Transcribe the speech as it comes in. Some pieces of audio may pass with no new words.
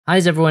Hi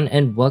everyone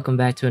and welcome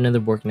back to another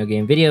Work No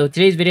Game video.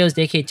 Today's video is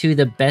dedicated to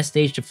the best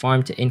stage to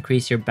farm to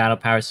increase your battle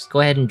power. So let's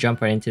go ahead and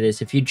jump right into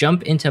this. If you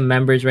jump into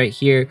members right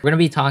here, we're going to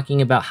be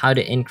talking about how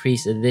to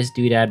increase this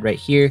doodad right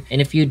here. And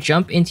if you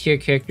jump into your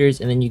characters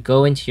and then you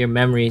go into your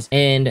memories,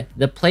 and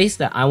the place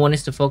that I want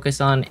us to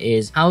focus on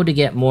is how to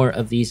get more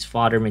of these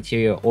fodder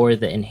material or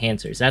the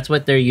enhancers. That's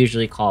what they're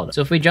usually called.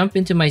 So if we jump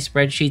into my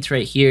spreadsheets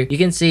right here, you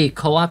can see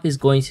co-op is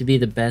going to be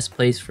the best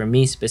place for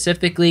me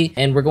specifically.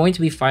 And we're going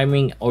to be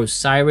farming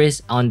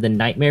Osiris on the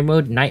nightmare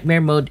mode. Nightmare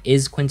mode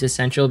is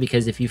quintessential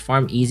because if you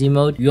farm easy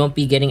mode, you won't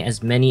be getting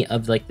as many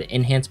of like the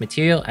enhanced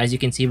material. As you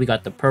can see, we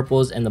got the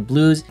purples and the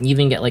blues, and you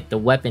even get like the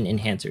weapon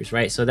enhancers,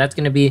 right? So that's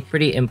going to be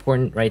pretty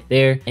important right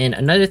there. And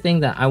another thing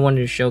that I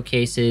wanted to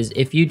showcase is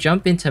if you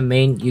jump into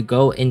main, you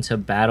go into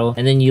battle,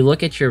 and then you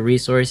look at your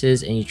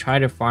resources and you try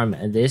to farm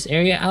this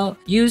area out,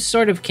 you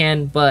sort of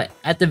can, but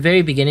at the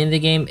very beginning of the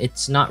game,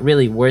 it's not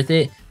really worth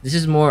it. This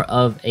is more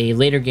of a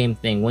later game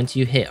thing once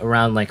you hit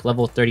around like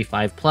level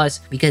 35 plus,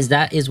 because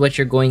that is what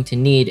you're going to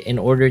need in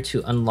order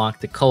to unlock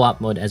the co-op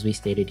mode as we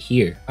stated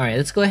here. All right,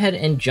 let's go ahead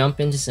and jump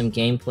into some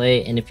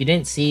gameplay. And if you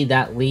didn't see,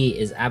 that Lee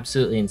is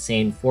absolutely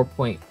insane.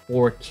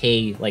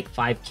 4.4k, like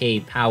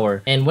 5k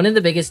power. And one of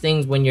the biggest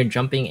things when you're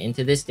jumping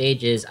into this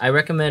stage is I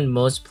recommend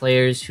most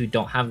players who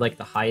don't have like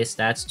the highest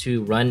stats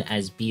to run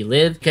as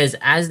B-Liv, because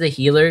as the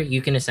healer,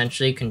 you can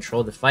essentially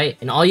control the fight.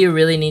 And all you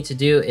really need to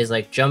do is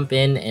like jump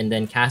in and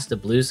then cast a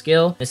blue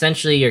skill.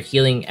 Essentially, you're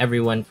healing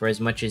everyone for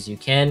as much as you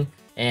can.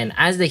 And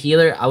as the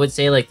healer, I would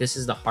say like this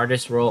is the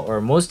hardest role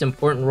or most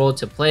important role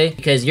to play,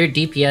 because your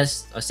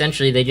DPS,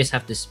 essentially they just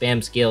have to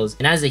spam skills.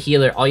 And as a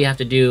healer, all you have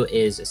to do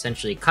is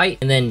essentially kite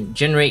and then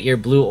generate your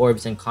blue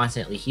orbs and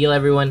constantly heal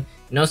everyone.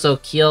 And also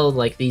kill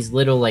like these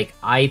little like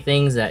eye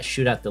things that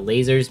shoot out the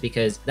lasers,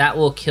 because that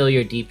will kill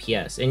your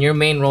DPS. And your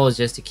main role is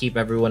just to keep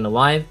everyone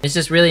alive. It's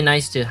just really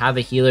nice to have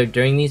a healer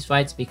during these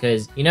fights,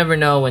 because you never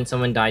know when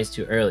someone dies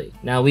too early.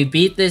 Now we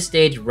beat this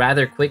stage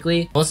rather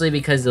quickly, mostly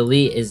because the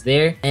Lee is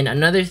there. And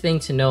another thing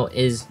to note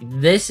is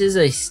this is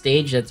a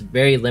stage that's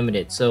very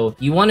limited. So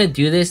you want to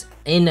do this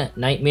in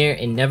nightmare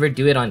and never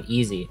do it on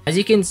easy. As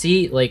you can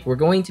see, like we're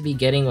going to be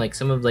getting like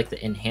some of like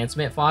the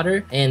enhancement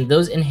fodder, and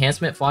those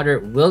enhancement fodder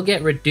will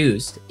get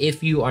reduced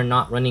if you are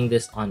not running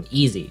this on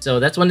easy. So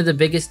that's one of the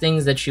biggest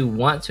things that you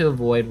want to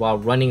avoid while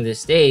running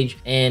this stage.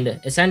 And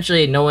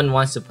essentially no one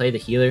wants to play the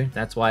healer.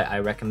 That's why I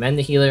recommend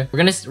the healer. We're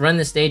gonna run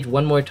the stage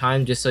one more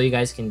time just so you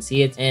guys can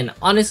see it. And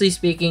honestly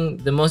speaking,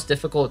 the most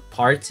difficult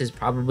parts is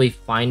probably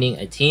finding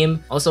a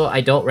team. Also,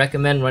 I don't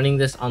recommend running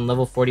this on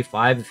level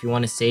 45 if you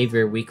want to save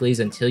your weeklies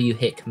until you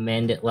hit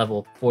command at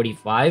level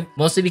 45,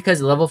 mostly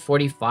because level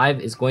 45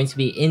 is going to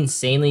be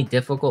insanely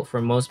difficult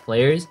for most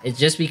players. It's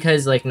just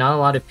because like not a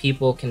lot of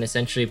people can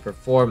essentially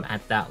perform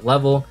at that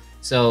level.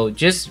 So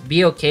just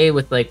be okay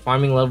with like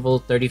farming level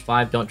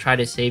 35. Don't try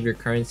to save your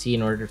currency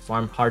in order to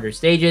farm harder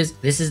stages.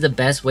 This is the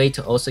best way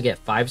to also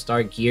get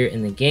 5-star gear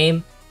in the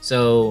game.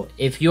 So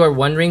if you are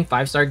wondering,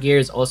 5-star gear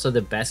is also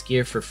the best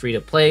gear for free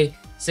to play.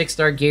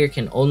 6-star gear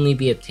can only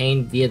be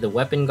obtained via the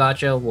weapon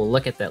gacha. We'll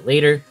look at that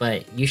later,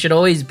 but you should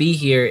always be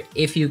here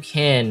if you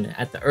can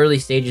at the early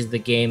stages of the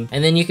game,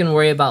 and then you can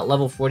worry about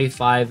level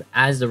 45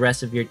 as the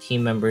rest of your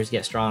team members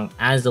get strong,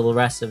 as the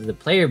rest of the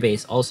player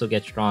base also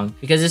gets strong,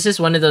 because it's just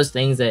one of those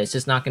things that it's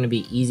just not going to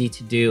be easy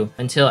to do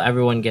until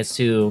everyone gets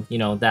to, you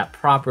know, that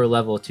proper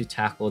level to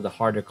tackle the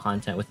harder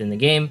content within the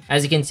game.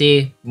 As you can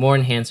see, more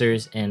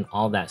enhancers and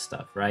all that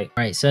stuff, right?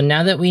 All right, so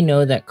now that we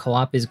know that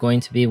co-op is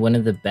going to be one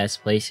of the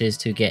best places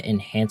to get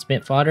enhancement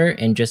fodder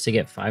and just to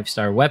get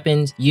 5-star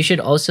weapons, you should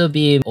also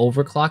be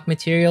overclock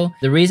material.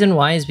 The reason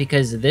why is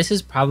because this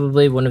is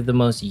probably one of the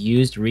most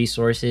used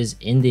resources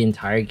in the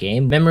entire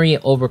game, memory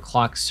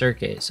overclock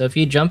circuit. So if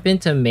you jump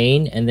into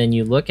main and then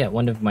you look at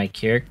one of my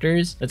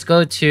characters, let's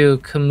go to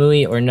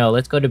Kamui, or no,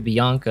 let's go to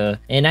Bianca.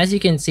 And as you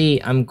can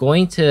see, I'm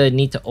going to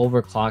need to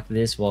overclock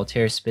this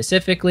Voltaire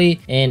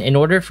specifically. And in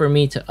order for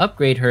me to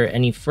upgrade her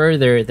any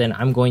further, then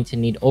I'm going to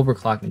need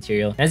overclock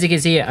material. As you can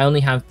see, I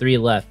only have 3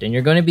 left, and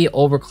you're going to be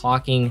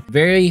overclocking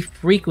very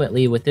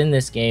frequently within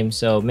this game,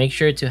 so make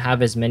sure to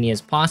have as many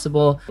as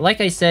possible. Like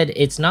I said,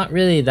 it's not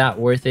really that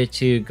worth it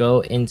to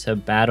go into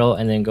battle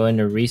and then go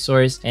into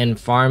resource and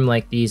farm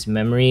like these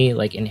memory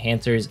like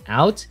enhancers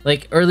out.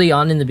 Like early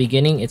on in the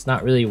beginning, it's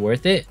not really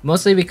worth it,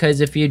 mostly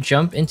because if you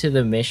jump into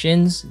the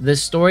missions, the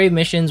story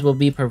missions will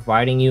be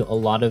providing you a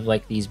lot of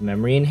like these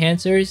memory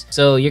enhancers,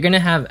 so you're gonna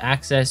have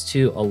access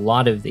to a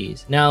lot of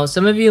these. Now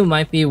some of you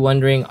might be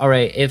wondering, all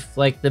right, if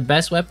like the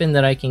best weapon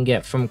that I can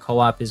get from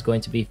co-op is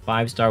going to be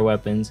 5-star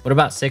weapons, what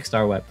about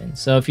 6-star weapons?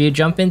 So if you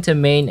jump into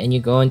main and you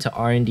go into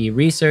R&D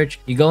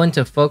research, you go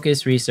into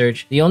focus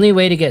research, the only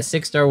way to get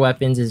 6-star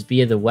weapons is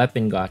via the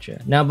weapon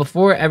gacha. Now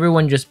before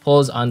everyone just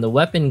pulls on the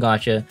weapon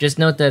gacha, just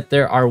note that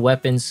there are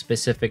weapons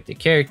specific to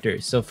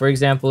characters. So for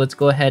example, let's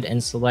go ahead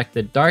and select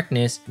the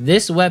darkness.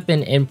 This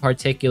weapon in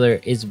particular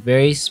is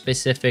very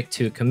specific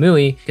to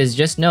Kamui, because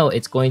just know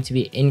it's going to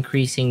be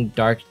increasing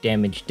dark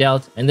damage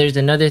dealt. And there's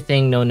another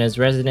thing known as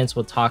resonance,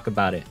 we'll talk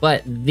about it.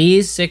 But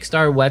these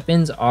 6-star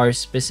weapons are are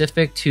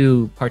specific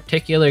to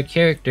particular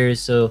characters.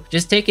 So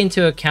just take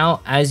into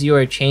account as you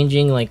are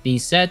changing like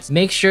these sets,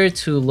 make sure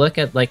to look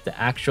at like the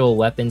actual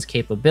weapons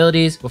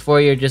capabilities before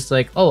you're just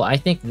like, oh, I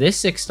think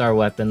this 6-star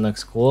weapon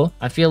looks cool.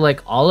 I feel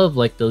like all of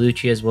like the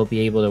Lucias will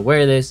be able to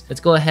wear this.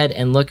 Let's go ahead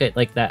and look at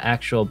like that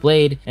actual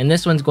blade. And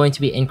this one's going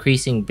to be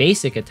increasing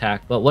basic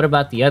attack. But what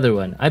about the other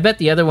one? I bet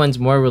the other one's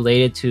more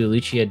related to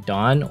Lucia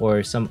Dawn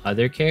or some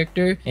other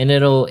character, and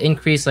it'll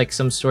increase like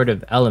some sort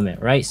of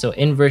element, right? So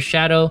inverse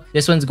shadow,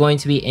 this one's going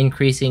to be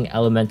increasing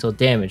elemental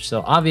damage.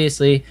 So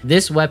obviously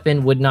this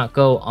weapon would not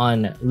go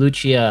on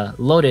Lucia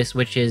Lotus,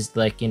 which is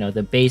like, you know,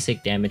 the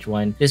basic damage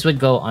one. This would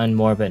go on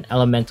more of an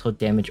elemental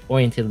damage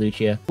oriented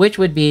Lucia, which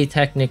would be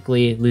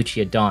technically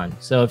Lucia Dawn.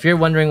 So if you're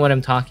wondering what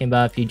I'm talking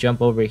about, if you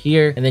jump over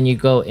here and then you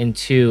go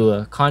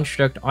into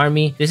Construct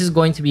Army, this is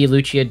going to be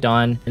Lucia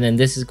Dawn, and then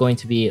this is going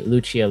to be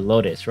Lucia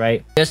Lotus,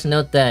 right? Just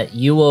note that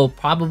you will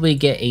probably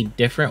get a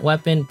different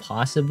weapon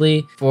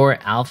possibly for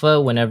Alpha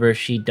whenever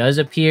she does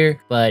appear,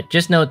 but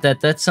just note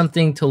that that's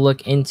something to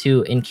look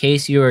into in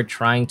case you are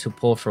trying to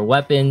pull for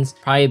weapons.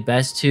 Probably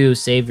best to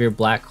save your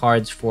black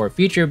cards for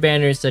future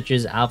banners such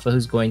as Alpha,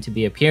 who's going to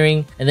be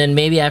appearing, and then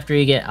maybe after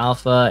you get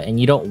Alpha and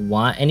you don't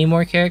want any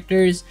more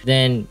characters,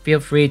 then feel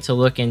free to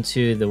look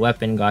into the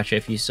weapon gacha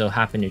if you so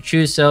happen to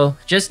choose so.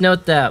 Just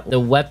note that the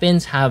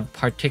weapons have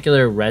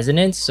particular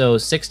resonance, so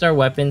 6-star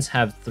weapons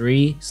have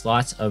 3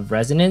 slots of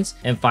resonance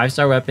and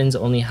 5-star weapons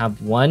only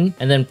have 1,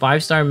 and then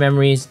 5-star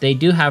memories, they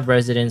do have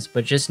resonance,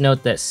 but just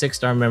note that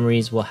 6-star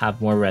memories will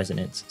have more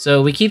resonance.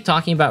 So we keep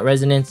talking about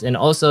resonance, and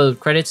also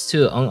credits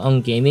to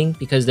Gaming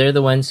because they're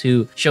the ones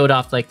who showed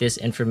off like this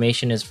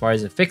information as far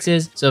as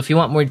affixes. So if you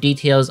want more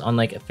details on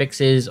like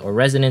affixes or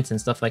resonance and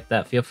stuff like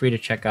that, feel free to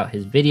check out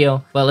his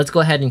video. But let's go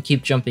ahead and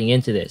keep jumping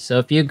into this. So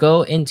if you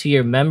go into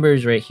your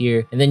members right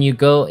here, and then you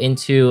go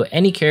into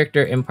any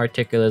character in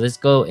particular, let's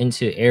go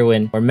into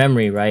Erwin or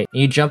memory, right?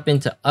 And you jump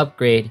into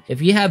upgrade.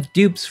 If you have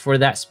dupes for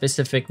that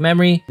specific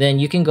memory, then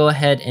you can go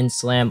ahead and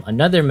slam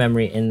another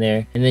memory in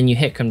there, and then you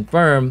hit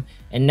confirm,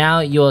 and now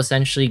you'll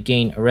essentially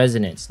gain a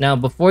resonance. Now,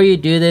 before you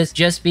do this,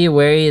 just be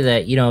wary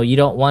that, you know, you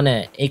don't want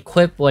to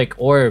equip like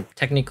or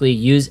technically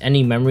use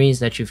any memories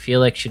that you feel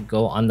like should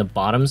go on the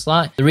bottom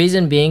slot. The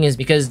reason being is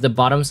because the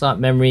bottom slot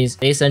memories,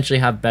 they essentially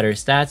have better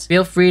stats.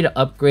 Feel free to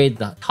upgrade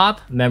the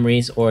top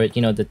memories, or,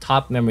 you know, the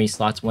top memory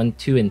slots 1,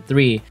 2, and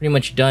 3, pretty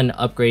much done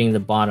upgrading the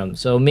bottom.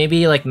 So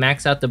maybe like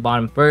max out the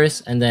bottom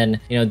first, and then,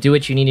 you know, do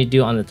what you need to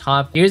do on the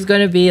top. Here's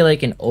going to be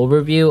like an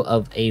overview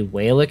of a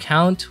whale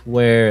account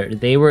where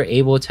they were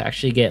able to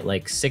actually get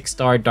like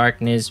 6-star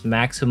darkness,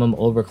 maximum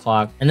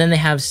overclock, and then they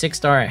have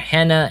 6-star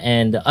Hannah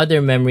and the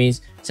other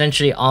memories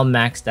essentially all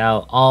maxed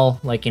out, all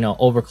like, you know,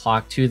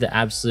 overclocked to the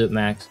absolute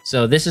max.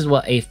 So this is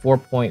what a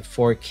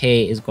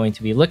 4.4K is going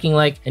to be looking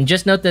like. And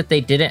just note that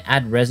they didn't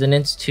add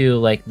resonance to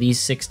like these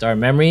 6-star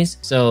memories.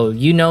 So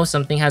you know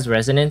something has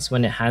resonance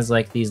when it has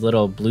like these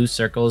little blue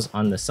circles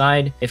on the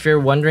side. If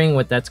you're wondering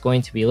what that's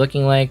going to be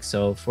looking like,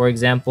 so for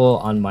example,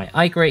 on my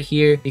Ike right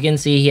here, you can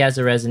see he has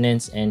a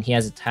resonance and he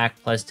has attack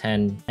plus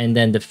 10 and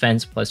then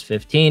defense plus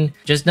 15.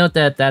 Just note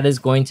that that is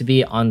going to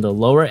be on the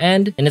lower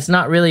end, and it's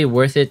not really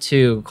worth it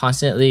to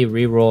constantly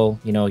reroll,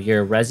 you know,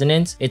 your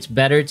resonance. It's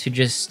better to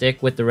just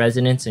stick with the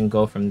resonance and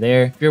go from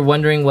there. If you're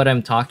wondering what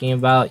I'm talking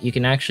about, you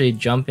can actually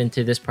jump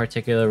into this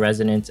particular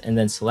resonance and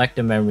then select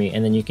a memory,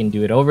 and then you can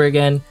do it over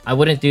again. I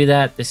wouldn't do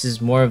that. This is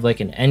more of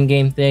like an end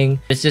game thing.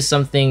 It's just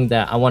something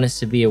that I want us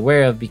to be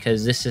aware of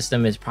because this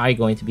system is probably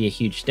going to be a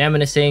huge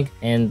stamina sink.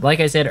 And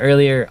like I said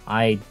earlier,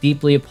 I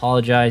deeply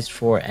apologize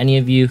for any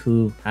of you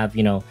who have,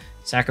 you know,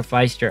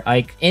 sacrificed your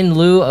Ike. In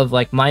lieu of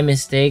like my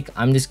mistake,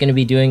 I'm just going to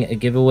be doing a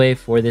giveaway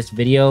for this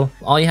video.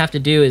 All you have to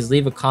do is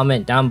leave a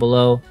comment down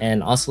below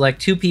and I'll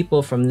select 2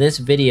 people from this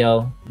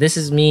video. This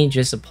is me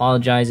just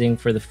apologizing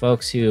for the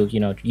folks who, you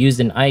know,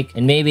 used an Ike,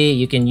 and maybe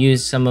you can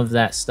use some of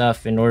that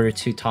stuff in order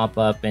to top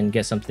up and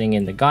get something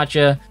in the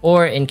gacha,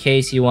 or in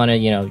case you want to,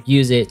 you know,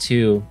 use it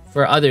to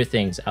for other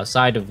things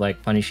outside of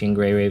like punishing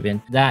Grey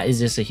Raven. That is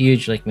just a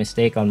huge like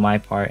mistake on my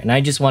part, and I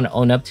just want to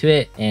own up to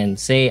it and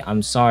say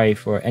I'm sorry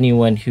for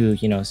anyone who,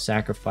 you know,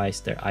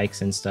 sacrificed their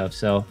Ikes and stuff.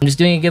 So I'm just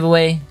doing a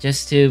giveaway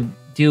just to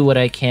do what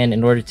I can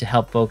in order to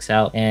help folks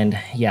out. And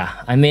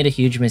yeah, I made a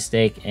huge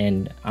mistake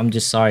and I'm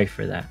just sorry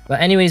for that.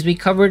 But anyways, we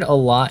covered a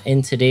lot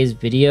in today's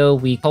video.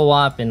 We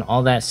co-op and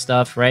all that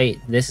stuff, right?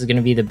 This is going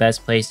to be the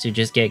best place to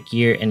just get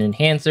gear and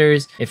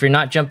enhancers. If you're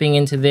not jumping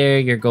into there,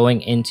 you're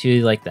going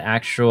into like the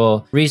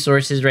actual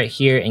resources right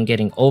here and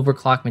getting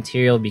overclock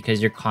material,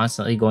 because you're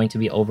constantly going to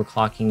be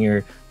overclocking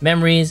your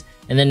memories.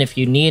 And then if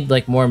you need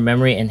like more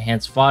memory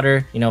enhanced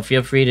fodder, you know,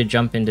 feel free to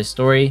jump into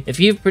story. If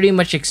you've pretty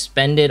much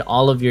expended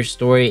all of your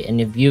story in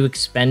and if you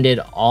expended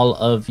all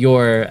of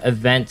your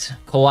event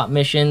co-op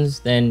missions,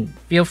 then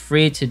feel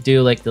free to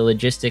do like the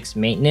logistics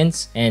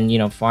maintenance and, you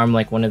know, farm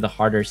like one of the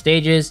harder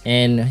stages,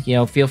 and, you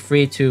know, feel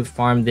free to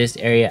farm this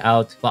area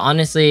out. But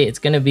honestly, it's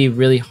going to be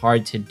really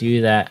hard to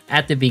do that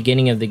at the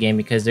beginning of the game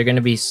because they're going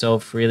to be so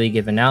freely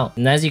given out.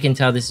 And as you can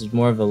tell, this is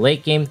more of a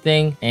late game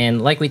thing.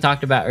 And like we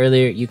talked about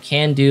earlier, you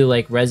can do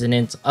like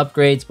resonance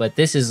upgrades, but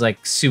this is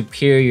like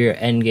superior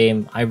end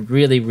game. I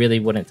really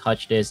wouldn't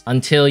touch this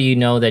until you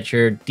know that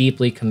you're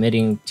deeply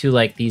committing to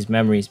like these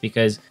memories,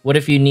 because what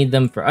if you need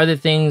them for other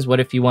things? What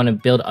if you want to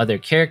build other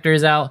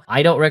characters out?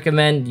 I don't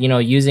recommend, you know,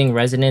 using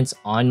resonance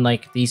on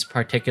like these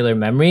particular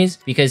memories,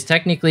 because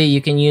technically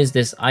you can use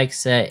this Ike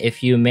set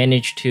if you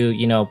manage to,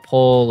 you know,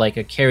 pull like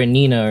a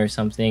Karenina or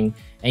something,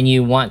 and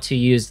you want to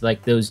use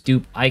like those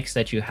dupe Ikes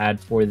that you had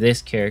for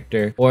this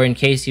character, or in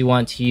case you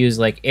want to use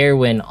like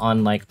Airwin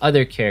on like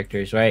other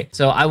characters, right?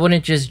 So I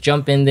wouldn't just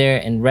jump in there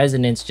and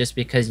resonance just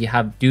because you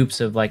have dupes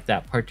of like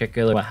that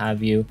particular what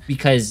have you,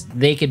 because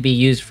they could be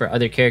used for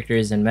other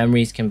characters and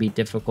memories can be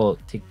difficult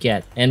to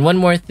get. And one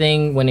more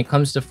thing, when it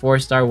comes to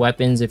 4-star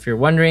weapons, if you're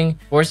wondering,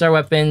 4-star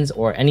weapons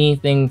or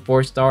anything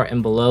 4-star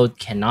and below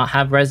cannot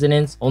have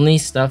resonance. Only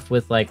stuff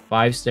with like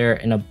 5-star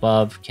and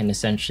above can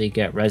essentially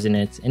get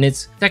resonance, and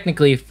it's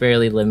technically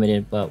fairly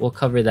limited, but we'll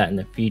cover that in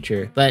the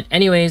future. But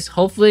anyways,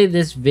 hopefully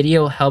this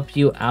video helped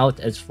you out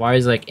as far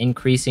as like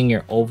increasing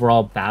your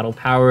overall battle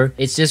power.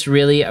 It's just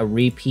really a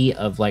repeat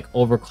of like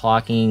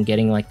overclocking and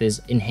getting like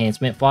this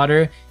enhancement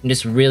fodder and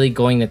just really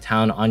going to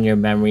town on your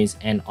memories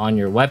and on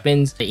your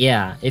weapons. But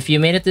yeah, if you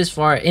made it this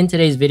far in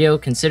today's video,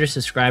 consider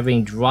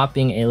subscribing,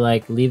 dropping a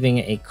like, leaving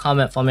a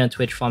comment, follow me on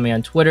Twitch, follow me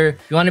on Twitter.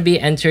 If you want to be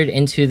entered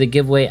into the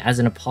giveaway as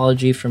an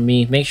apology from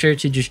me, make sure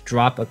to just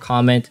drop a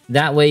comment.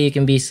 That way you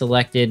can be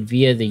selected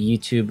via the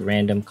YouTube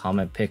random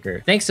comment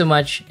picker. Thanks so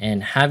much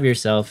and have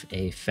yourself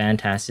a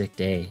fantastic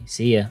day.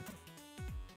 See ya.